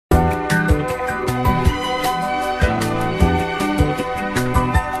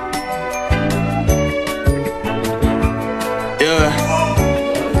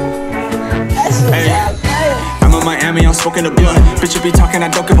Miami, I'm smoking the blunt. Bitch, you be talking, I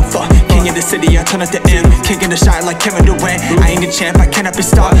don't give a fuck. King of the city, I turn up the M. King in the shot like Kevin Durant. I ain't a champ, I cannot be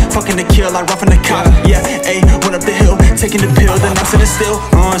stopped. Fucking the kill, I rough in the cop. Yeah, ayy, went up the hill, taking the pill, then I'm sitting still.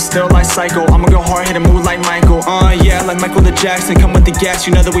 Still like psycho, I'ma go hard, hit a move like Michael. Yeah, like Michael the Jackson, come with the gas,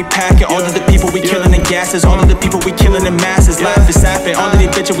 you know that we pack it. All of the people we killing in gases, all of the people we killing in masses. Life is sapping, all of these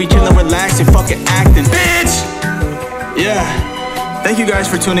bitches we killing relaxing, fucking acting, bitch! Yeah. Thank you guys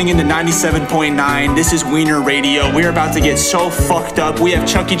for tuning in to 97.9. This is Wiener Radio. We're about to get so fucked up. We have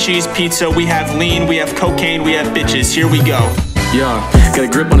Chuck E. Cheese pizza, we have lean, we have cocaine, we have bitches. Here we go. Yeah, got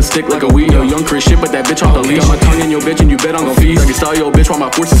a grip on a stick like a weed. Yo, young Chris shit, but that bitch off the leash. Got my tongue in your bitch and you bet I'm gon' feast. I can style your bitch while my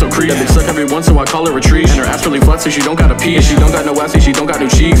force is so creased. That bitch suck every once, so I call her retreat. And her ass really flat, so she don't got a pee. And she don't got no ass, and she don't got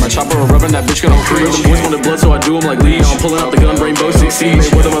no cheeks. My chopper a rubbin', that bitch gonna crease. Them boys wanted blood, so I do them like leash. I'm pulling out the gun, rainbow 16.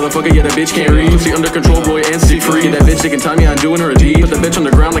 Made with a motherfucker, yeah, that bitch can't read. Pussy under control, boy, and see free. Yeah, that bitch taking time, yeah, I'm doing her a deed. Put that bitch on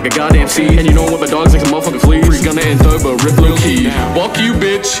the ground like a goddamn seed. And you know what, my dogs like some motherfucking fleas. Free gunner and thug, but rip low key. Fuck you,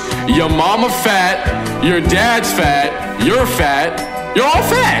 bitch. Your mama fat. Your dad's fat. You're fat. You're all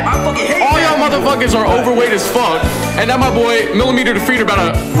fat. I fucking hate all y'all motherfuckers are overweight as fuck. And now my boy, Millimeter the Feeder,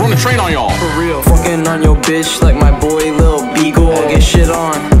 about to run a train on y'all. For real. Fucking on your bitch like my boy Lil Beagle. Get shit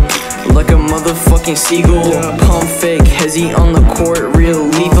on like a motherfucking seagull. Pump fake, hezzy on the court, real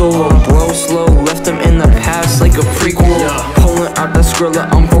lethal. Bro slow, left him in the past like a prequel. Pulling out that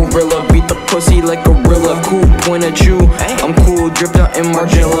Skrilla, I'm gorilla. Beat the pussy like a gorilla. Cool, point at you, I'm cool, dripped out in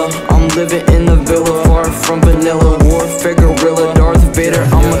Margiela. I'm living in the villa, far from vanilla. Warfare gorilla, Darth Vader,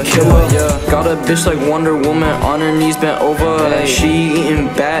 I'm a killer. Got a bitch like Wonder Woman, on her knees bent over. She eating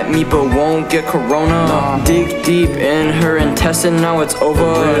bat meat but won't get corona. Dig deep in her intestine, now it's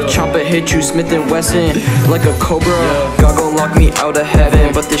over. Chopper hit you, Smith & Wesson, like a cobra. God gon' lock me out of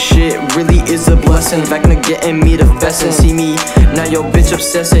heaven, but this shit really is a blessing. Back to getting me the best and see me, now yo bitch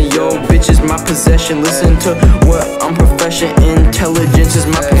obsessing. Yo bitch is my possession, listen to what I'm profession. Intelligence is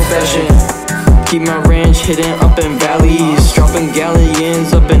my profession. Keep my range hidden up in valleys, dropping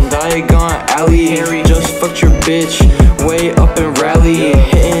galleons up in Diagon Alley. Just fucked your bitch way up in Raleigh,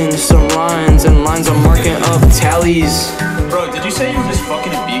 hitting some lines and lines I'm marking up tallies. Bro, did you say you were just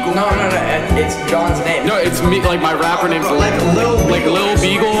fucking a beagle? No, it's John's name. No, it's me, like my rapper name's like Lil Beagle. Lil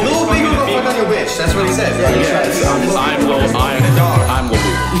Beagle gonna fuck on your bitch. That's what he says. I'm Lil Beagle.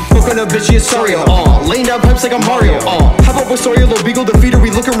 Fucking a bitch, yes, sorry, laying down pipes like I'm Mario, How about with Sawyer, Lil Beagle, the feeder, we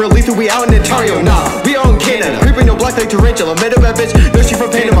looking real lethal, we out in Ontario, nah, we out in Canada, creeping no black like tarantula, met a bad bitch, no she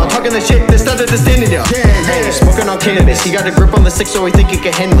from Panama, talking that shit, that's not understanding ya, hey, smoking on cannabis, he got a grip on the stick so he think he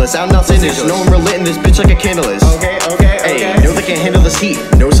can handle us, out and outlandish, no one lit in this bitch like a candle is, okay, no they can't handle this heat,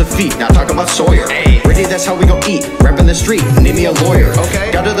 knows the feet, not talking about Sawyer, ready, that's how we gon' eat, rapping the street, name me a lawyer,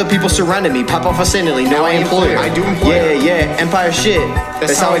 got other people surrounding me, pop off a sanity, no I employer, I do employer, yeah, empire shit,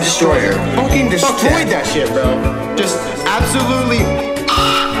 that's how I destroy her. Fucking destroyed that shit, bro. Just absolutely